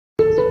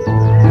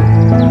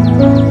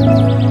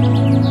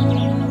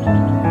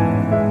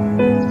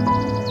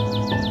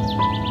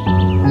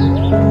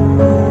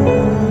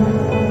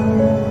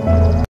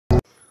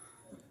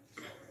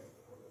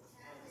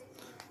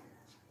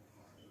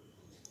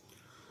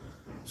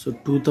So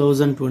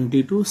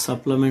 2022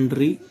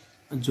 supplementary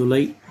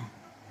July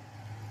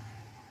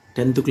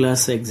 10th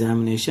class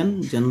examination,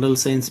 general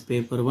science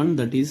paper 1,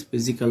 that is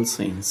physical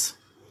science.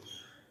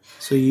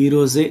 So ee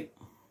roje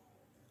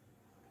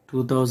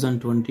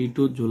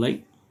 2022 July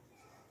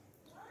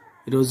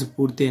ఈరోజు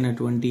పూర్తి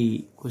అయినటువంటి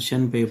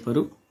question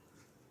paper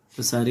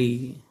ఒకసారి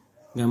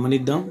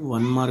గమనిద్దాం.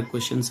 1 mark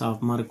questions,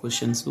 half mark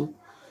questions,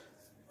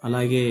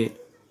 అలాగే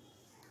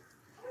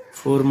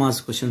 4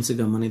 marks questions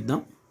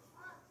గమనిద్దాం.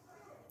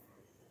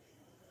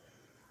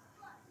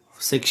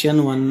 Section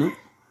 1,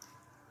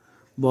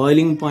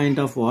 boiling point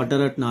of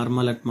water at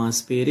normal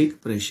atmospheric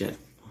pressure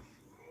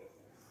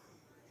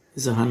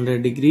is 100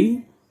 degree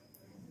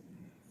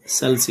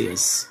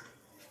Celsius.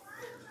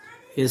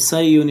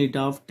 SI unit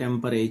of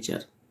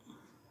temperature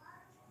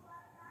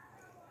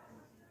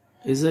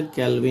is a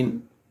Kelvin.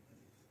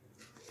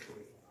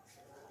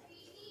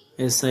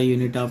 SI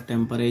unit of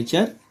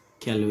temperature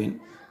Kelvin.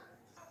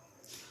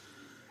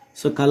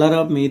 So color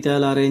of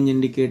methyl orange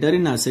indicator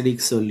in acidic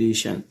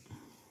solution,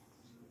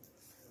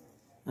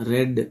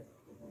 red.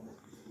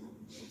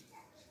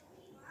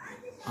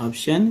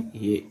 Option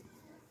A.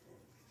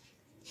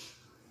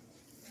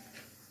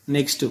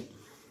 Next,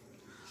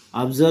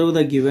 observe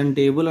the given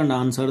table and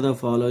answer the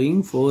following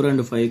 4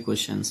 and 5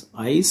 questions.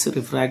 Ice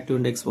refractive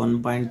index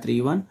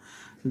 1.31,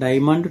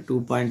 diamond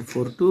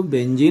 2.42,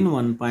 benzene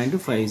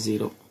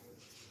 1.50.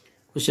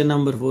 Question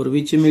number 4,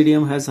 which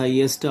medium has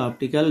highest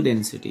optical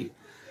density?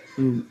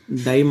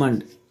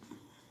 Diamond.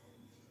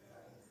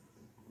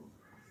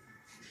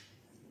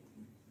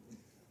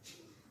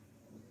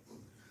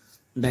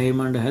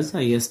 Diamond has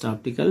highest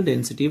optical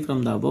density from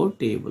the above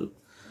table.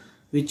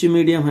 Which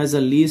medium has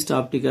the least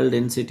optical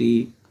density?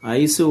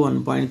 Ice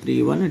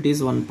 1.31, it is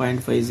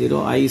 1.50.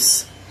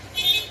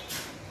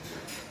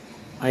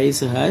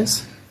 Ice has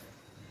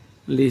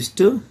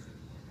least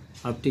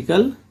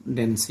optical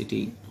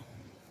density.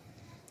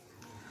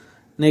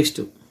 Next,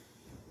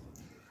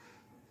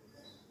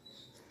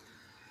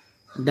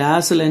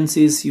 dash lens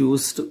is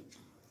used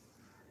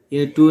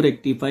to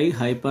rectify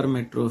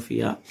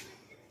hypermetropia.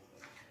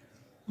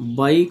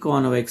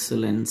 Biconvex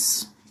lens.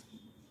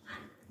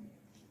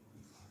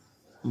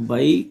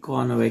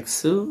 Biconvex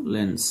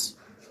lens.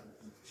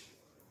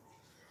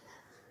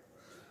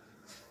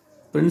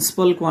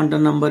 Principal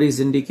quantum number is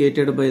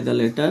indicated by the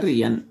letter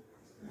N.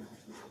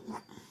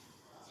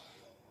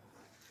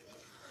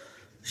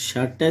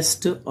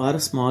 Shortest or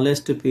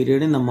smallest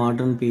period in the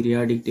modern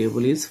periodic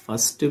table is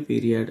first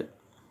period.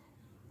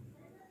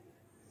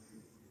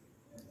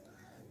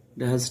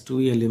 It has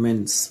 2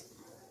 elements.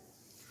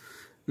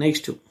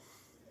 Next,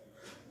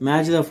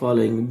 match the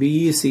following.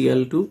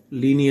 BeCl2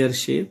 linear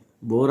shape,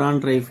 boron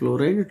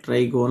trifluoride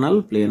trigonal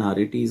planar.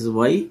 It is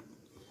Y,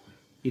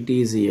 it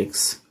is X.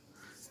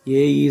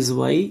 A is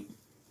Y,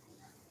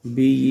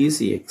 B is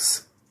X.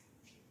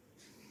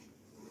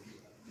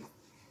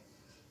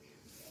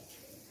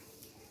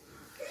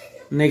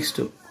 Next,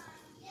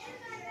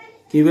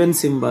 given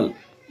symbol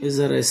is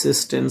a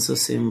resistance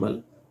symbol,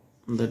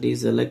 that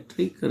is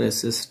electric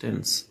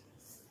resistance.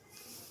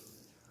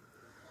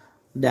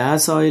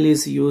 Dash oil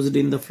is used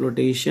in the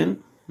flotation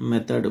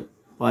method.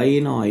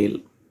 Pine oil.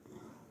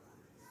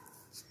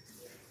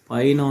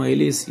 Pine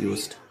oil is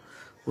used.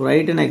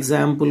 Write an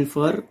example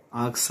for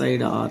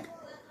oxide or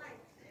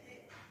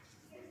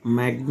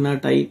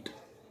magnetite.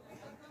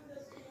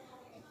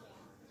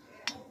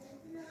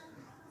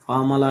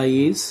 Formula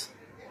is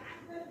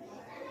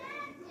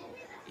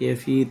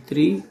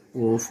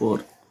Fe3O4.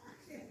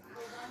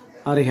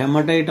 Or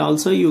hematite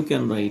also you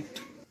can write.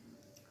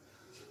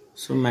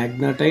 So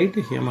magnetite,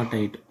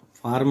 hematite.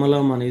 Formula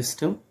మన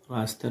ఇష్టం,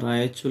 రాస్తే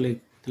రాయొచ్చు,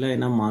 లేకపోతే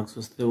అయినా marks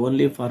వస్తాయి.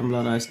 Only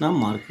formula రాసినా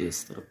mark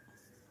ఇస్తారు.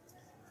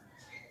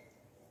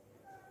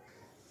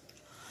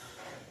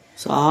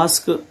 So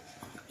ask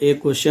a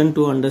question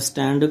to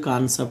understand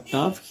concept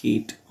of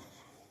heat.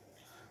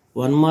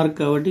 1 mark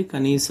కాబట్టి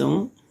కనీసం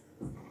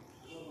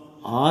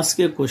ask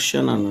a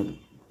question అన్నాడు.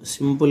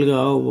 సింపుల్గా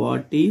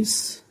వాట్ ఈస్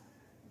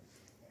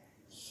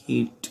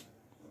హీట్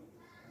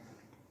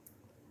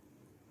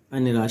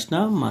అని రాసిన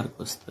మార్క్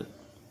వస్తుంది.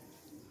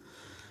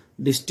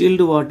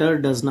 Distilled water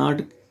does not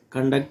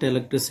conduct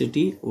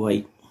electricity. Why?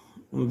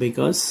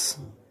 Because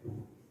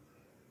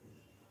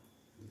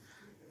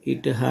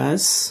it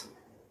has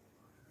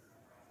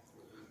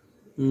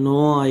no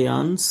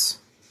ions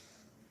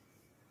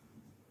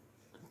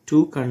to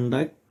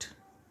conduct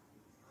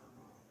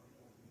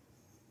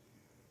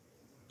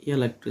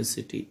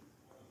electricity.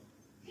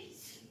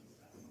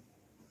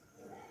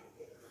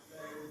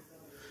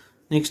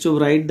 Next, to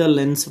write the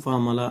lens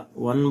formula.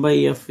 1 by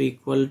F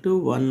equal to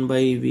 1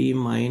 by V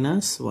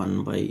minus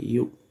 1 by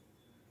U.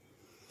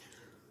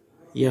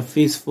 F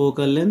is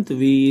focal length,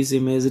 V is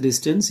image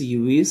distance,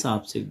 U is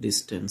object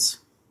distance.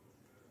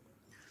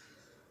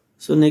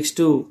 So next,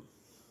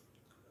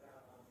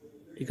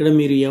 ఇక్కడ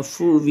మీరు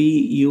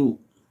FVU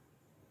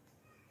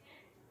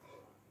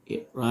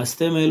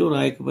రాస్తే మేలు,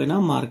 రాయకపోయినా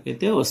mark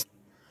అయితే వస్తుంది.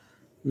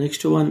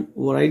 Next one,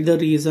 write the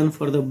reason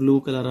for the blue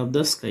color of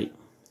the sky.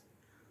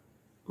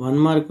 1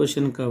 mark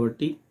question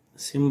కాబట్టి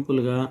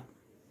సింపుల్గా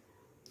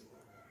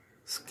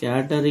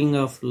scattering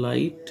of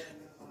light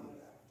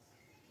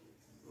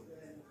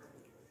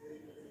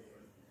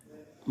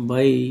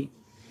by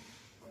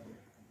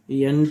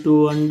N2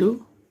 and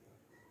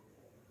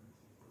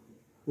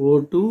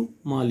O2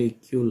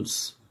 molecules.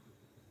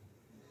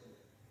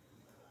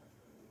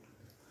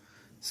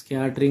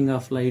 Scattering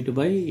of light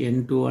by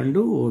N2 and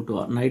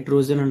O2,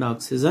 nitrogen and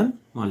oxygen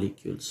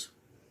molecules.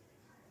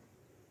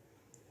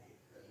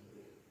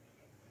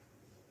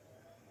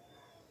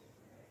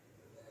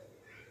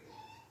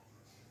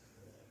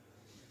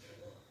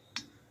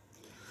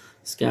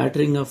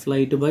 Scattering of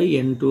light by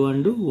N2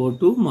 and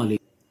O2 molecules.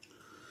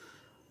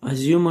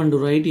 Assume and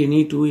write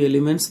any two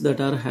elements that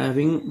are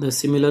having the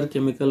similar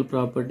chemical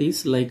properties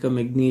like a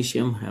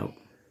magnesium have.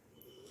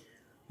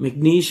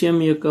 Magnesium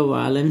యొక్క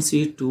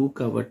valency 2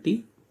 కాబట్టి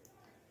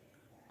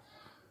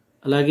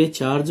అలాగే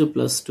charge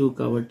 +2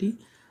 కాబట్టి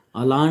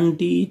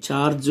అలాంటి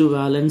charge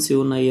valency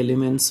ఉన్న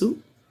elements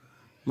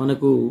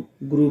మనకు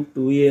group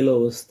 2Aలో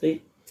వస్తాయి.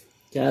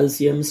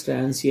 Calcium,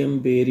 strontium,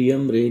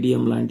 barium,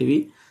 radium లాంటివి.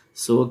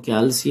 So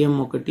calcium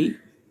ఒకటి,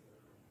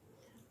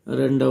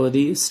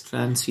 రెండవది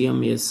స్ట్రాన్సియం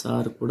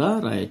SR కూడా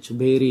రాయొచ్చు,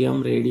 బేరియం,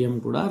 రేడియం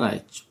కూడా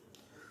రాయొచ్చు.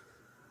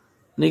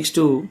 Next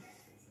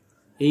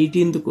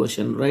 18th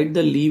question, right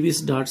the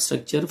లీవిస్ dot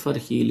structure for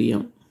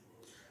helium.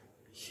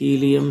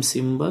 Helium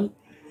symbol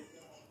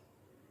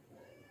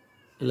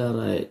ఇలా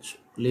రాయొచ్చు,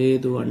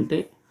 లేదు అంటే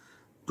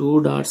 2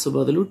 డాట్స్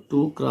బదులు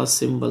 2 క్రాస్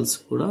సింబల్స్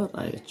కూడా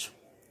రాయొచ్చు.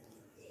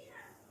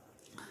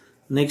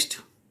 Next,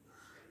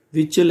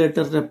 which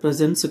letter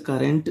represents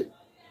current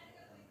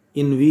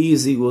in V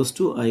is equals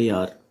to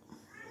IR.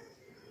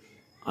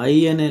 I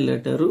అనే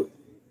లెటరు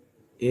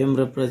ఏం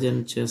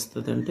రిప్రజెంట్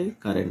చేస్తుంది అంటే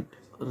current,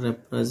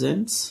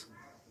 represents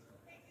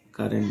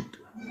current.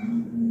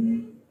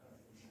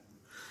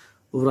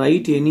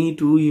 Right any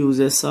 2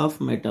 uses of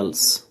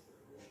metals.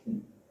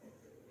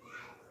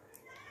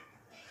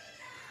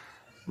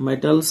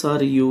 Metals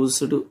are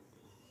used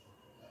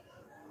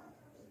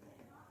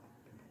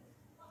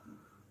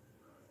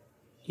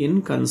in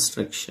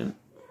construction.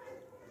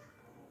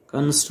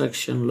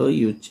 కన్స్ట్రక్షన్లో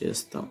యూజ్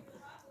చేస్తాం.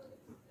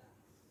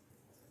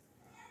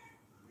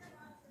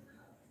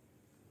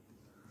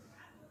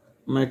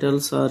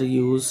 Metals are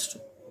used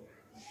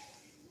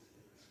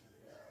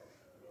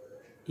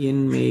in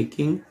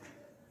making,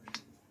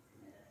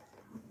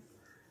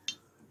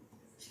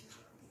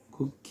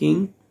 cooking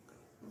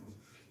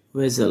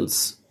vessels.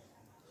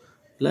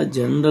 ఇలా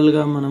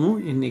జనరల్గా మనము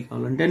ఎన్ని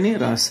కావాలంటే అన్ని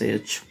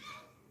రాసేయచ్చు.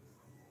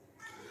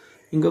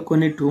 ఇంకా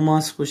కొన్ని 2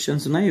 మార్క్స్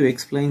క్వశ్చన్స్ ఉన్నాయి, ఇవి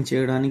ఎక్స్ప్లెయిన్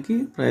చేయడానికి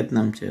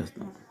ప్రయత్నం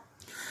చేస్తాం.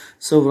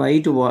 So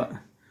right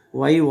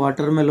why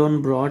watermelon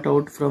brought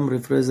out from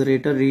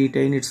refrigerator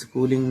retain its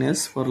coolingness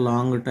for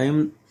long time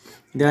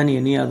than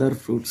any other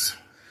fruits.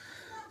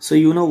 So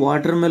you know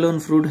watermelon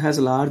fruit has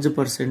large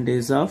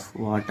percentage of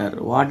water.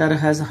 Water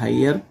has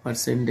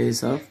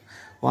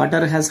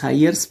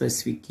higher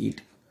specific heat.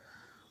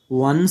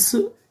 Once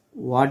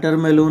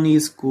watermelon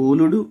is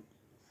cooled,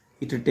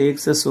 it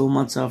takes so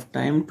much of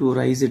time to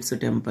rise its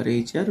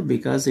temperature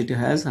because it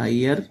has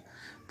higher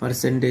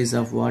percentage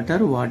of water.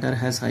 Water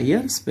has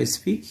higher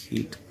specific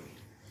heat.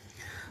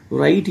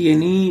 Write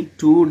any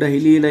 2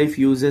 daily life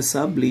uses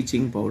of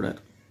bleaching powder.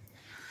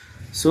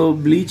 So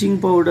bleaching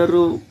powder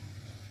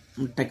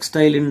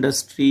textile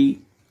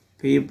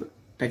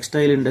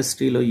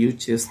industryలో use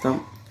చేస్తాం,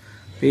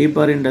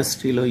 paper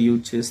ఇండస్ట్రీలో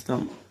use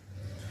చేస్తాం,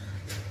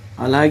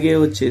 అలాగే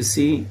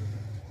వచ్చేసి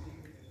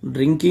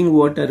drinking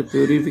water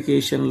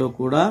ప్యూరిఫికేషన్లో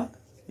కూడా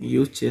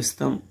use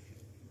చేస్తాం.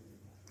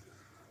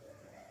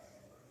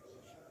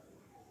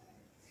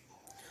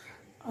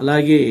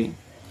 అలాగే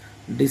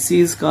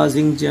disease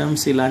causing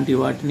germs ఇలాంటి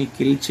వాటిని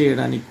కిల్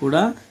చేయడానికి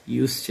కూడా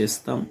యూస్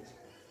చేస్తాం.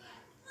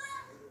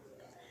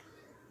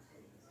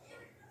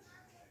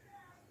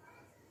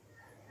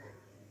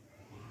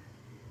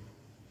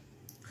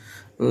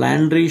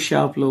 లాండ్రీ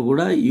షాప్లో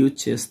కూడా యూజ్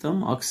చేస్తాం,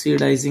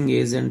 ఆక్సిడైజింగ్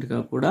ఏజెంట్గా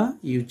కూడా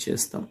యూజ్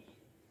చేస్తాం.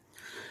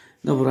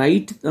 The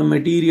right the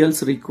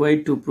materials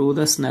required to prove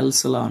the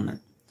Snell's law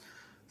అన్నట్టు.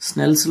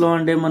 స్నెల్స్ లా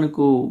అంటే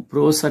మనకు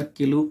pro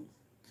circle,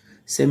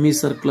 semi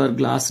circular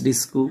glass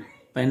disk,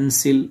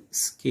 pencil,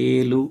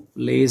 scale,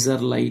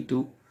 laser light.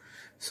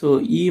 So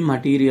ఈ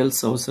మటీరియల్స్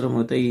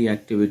అవసరమవుతాయి ఈ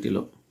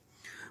యాక్టివిటీలో.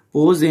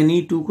 Pose any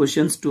 2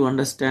 questions to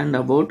understand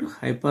about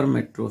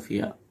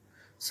హైపర్మెట్రోఫియా.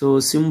 So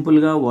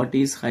సింపుల్గా what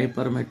is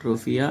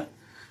హైపర్మెట్రోఫియా,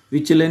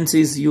 which lens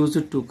is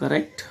used to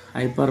correct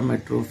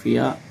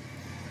హైపర్మెట్రోఫియా,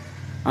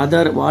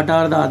 what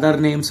are the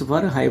other names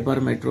for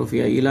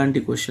హైపర్మెట్రోఫియా, ఇలాంటి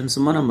questions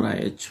మనం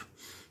రాయొచ్చు.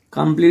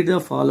 Complete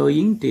the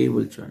following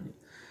table చూడండి.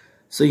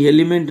 So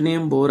element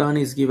name boron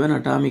is given,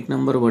 atomic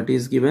number what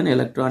is given,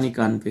 electronic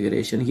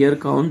configuration. Here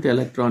count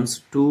electrons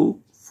 2,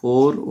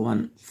 4,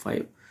 1,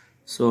 5.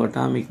 So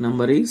atomic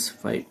number is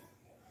 5.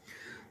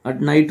 At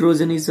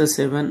nitrogen is a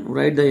 7.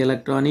 Write the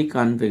electronic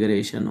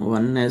configuration.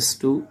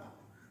 1s2,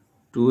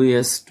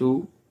 2s2,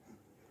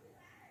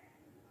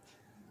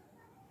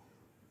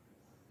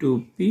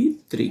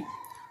 2p3,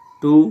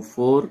 2,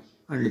 4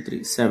 and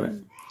 3, 7.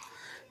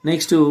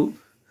 Next to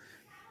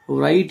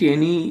write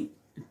any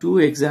 2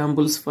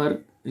 examples for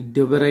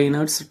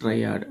Debrainer's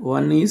triad.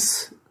 One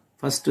is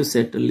first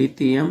set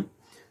lithium,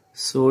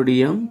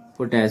 sodium,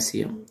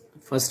 potassium.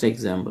 First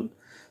example.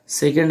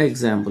 Second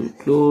example,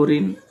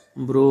 chlorine,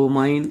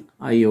 bromine,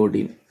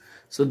 iodine.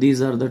 So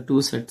these are the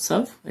two sets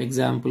of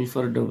example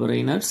for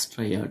Debrainer's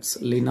triads.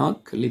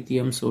 Linoc,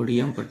 lithium,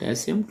 sodium,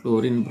 potassium,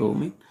 chlorine,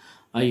 bromine,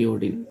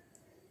 iodine.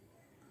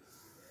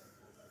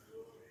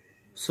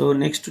 So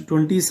next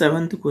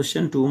 27th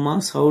question, 2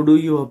 marks. How do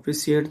you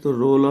appreciate the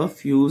role of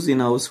fuse in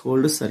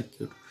household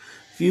circuit?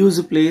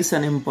 Fuse plays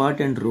an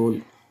important role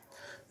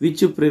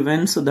which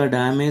prevents the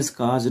damage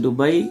caused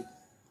by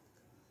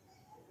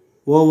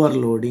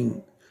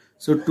overloading.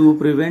 So to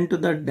prevent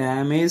the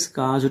damage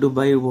caused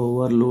by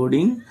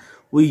overloading,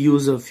 we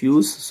use a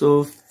fuse.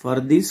 So for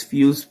this,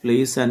 fuse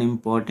plays an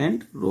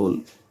important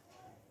role.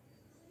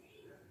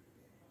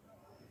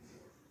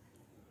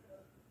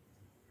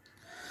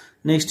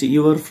 Next,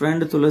 your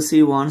friend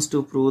Tulasi wants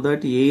to prove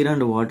that air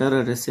and water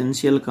are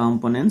essential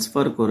components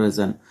for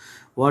corrosion.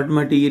 What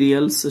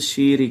materials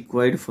she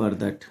required for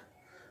that?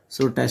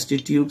 So test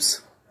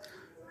tubes,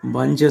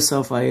 bunches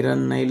of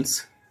iron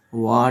nails,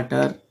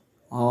 water,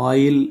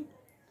 oil,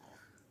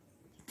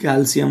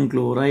 calcium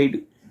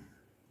chloride.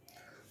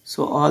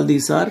 So all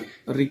these are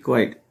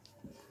required.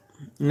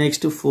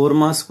 Next 4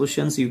 marks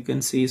questions, you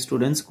can see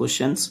students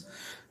questions.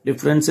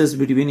 Differences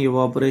between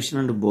evaporation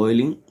and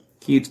boiling.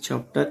 Heat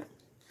chapter.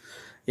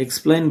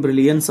 Explain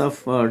brilliance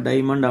of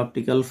diamond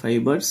optical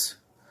fibers.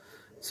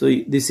 So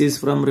this is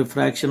from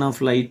refraction of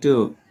light.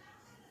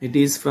 It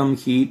is from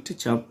heat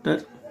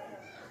chapter.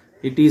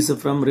 It is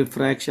from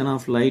refraction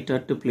of light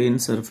at plane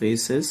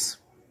surfaces.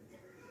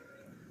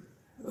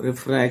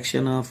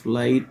 Refraction of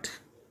light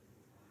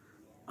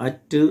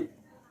at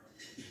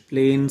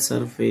plane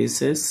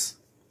surfaces.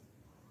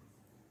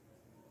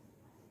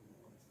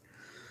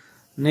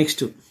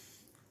 Next,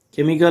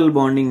 chemical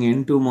bonding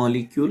N2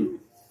 molecule.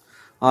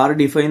 Or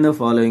define the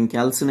following: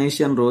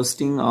 calcination,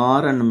 roasting,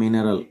 ore and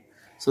mineral.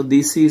 So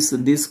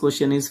this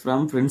question is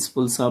from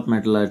principles of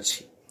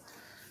metallurgy.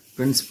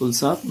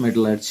 Principles of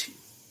metallurgy.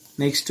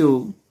 Next,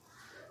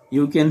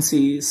 you can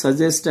see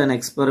suggest an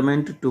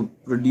experiment to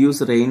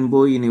produce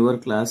rainbow in your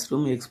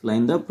classroom.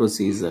 Explain the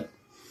procedure.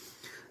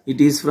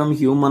 It is from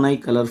Human Eye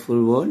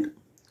Colorful World.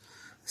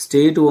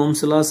 State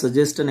Ohm's law.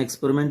 Suggest an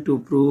experiment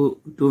to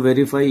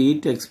verify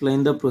it.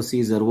 Explain the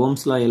procedure.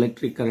 Ohm's law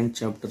electric current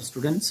chapter,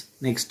 students.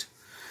 Next,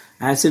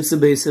 acids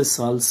bases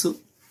salts.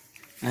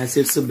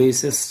 Acids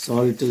bases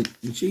salt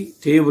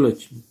table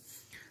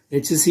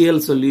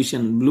HCl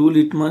solution. Blue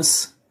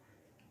litmus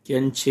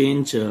can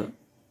change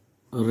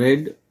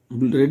red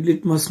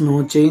litmus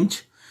no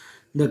change.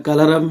 The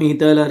color of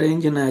methyl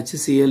arranged in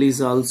HCl is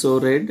also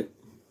red.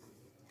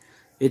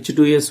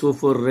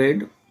 H2SO4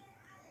 red,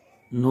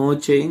 no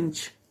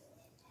change.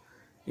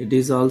 It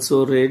is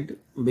also red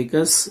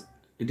because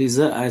it is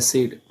a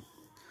acid.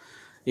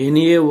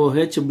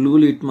 NaOH blue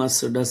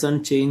litmus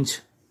doesn't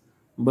change,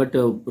 but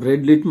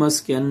red litmus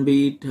can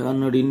be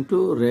turned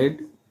into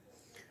red.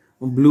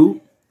 Blue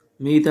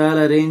methyl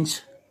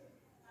arranged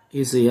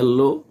is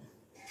yellow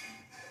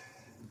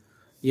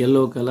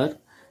color.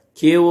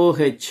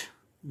 KOH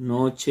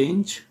no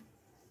change.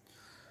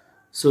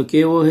 So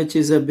KOH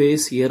is a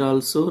base. Here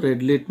also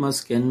red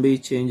litmus can be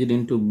changed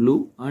into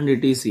blue and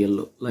it is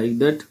yellow. Like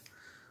that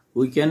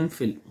we can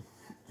fill.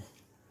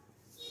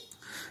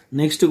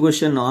 Next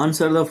question,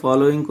 answer the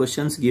following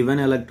questions given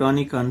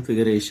electronic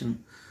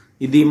configuration.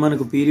 Idi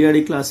manaku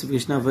periodic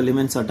classification of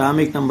elements,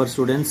 atomic number,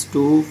 students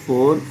 2,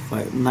 4,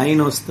 5, 9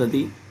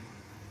 ostadi.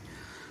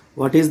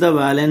 What is the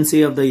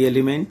valency of the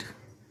element?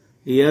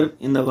 Here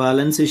in the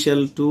valency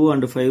shell 2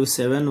 and 5,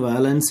 7,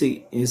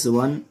 valency is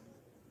 1.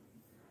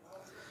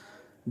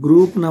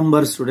 Group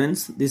number,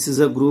 students, this is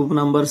a group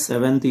number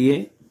 7th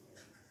A.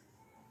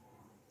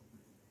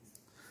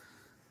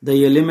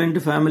 The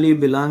element family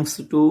belongs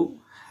to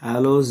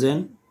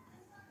halogen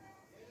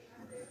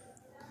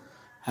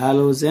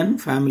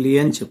family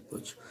అని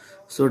చెప్పొచ్చు.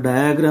 So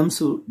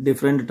diagrams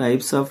different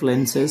types of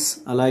lenses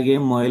అలాగే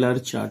Mollier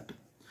chart.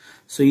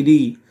 So ఇది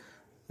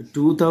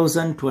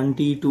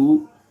 2022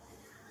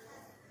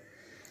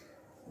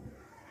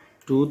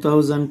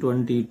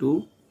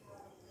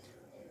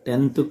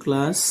 10th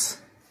class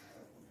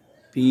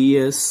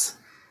PS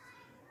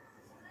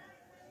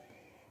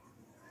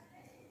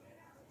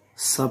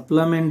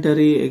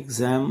supplementary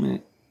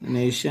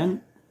examination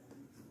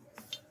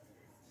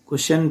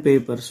question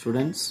paper,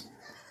 students.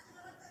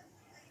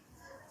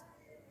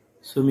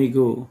 So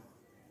మీకు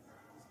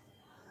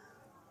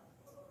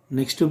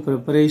next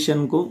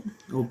ప్రిపరేషన్కు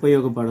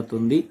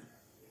ఉపయోగపడుతుంది.